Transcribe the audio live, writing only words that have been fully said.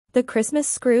The Christmas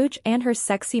Scrooge and Her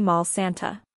Sexy Mall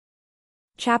Santa.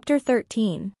 Chapter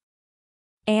 13.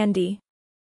 Andy.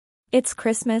 It's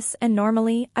Christmas and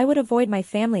normally I would avoid my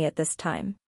family at this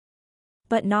time.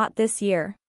 But not this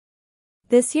year.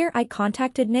 This year I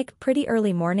contacted Nick pretty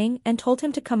early morning and told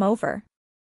him to come over.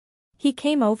 He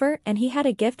came over and he had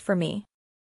a gift for me.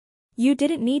 You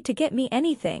didn't need to get me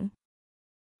anything.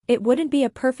 It wouldn't be a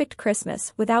perfect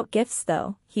Christmas without gifts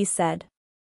though, he said.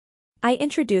 I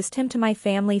introduced him to my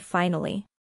family finally.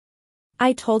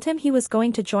 I told him he was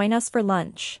going to join us for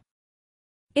lunch.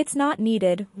 It's not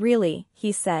needed, really,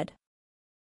 he said.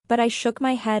 But I shook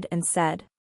my head and said.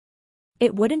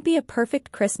 It wouldn't be a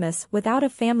perfect Christmas without a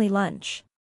family lunch.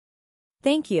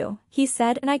 Thank you, he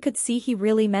said, and I could see he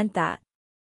really meant that.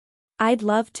 I'd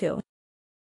love to.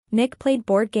 Nick played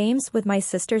board games with my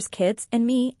sister's kids and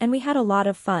me, and we had a lot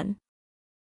of fun.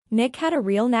 Nick had a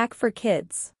real knack for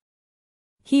kids.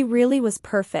 He really was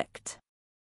perfect.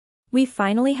 We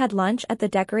finally had lunch at the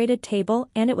decorated table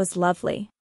and it was lovely.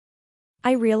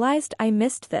 I realized I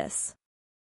missed this.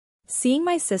 Seeing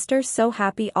my sister so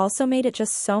happy also made it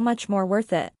just so much more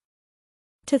worth it.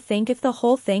 To think if the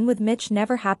whole thing with Mitch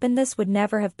never happened, this would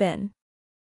never have been.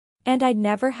 And I'd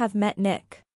never have met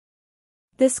Nick.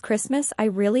 This Christmas I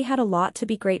really had a lot to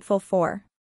be grateful for.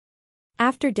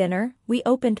 After dinner, we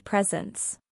opened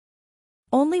presents.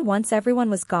 Only once everyone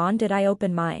was gone did I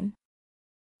open mine.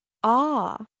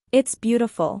 Ah, it's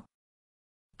beautiful.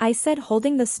 I said,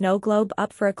 holding the snow globe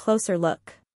up for a closer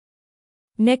look.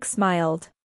 Nick smiled.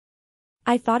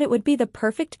 I thought it would be the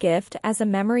perfect gift as a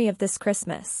memory of this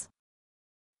Christmas.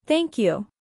 Thank you.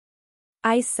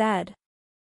 I said.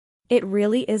 It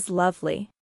really is lovely.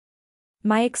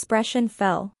 My expression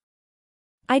fell.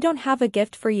 I don't have a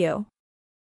gift for you.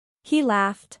 He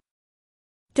laughed.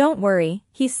 Don't worry,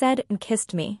 he said and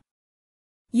kissed me.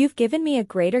 You've given me a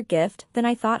greater gift than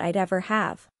I thought I'd ever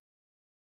have.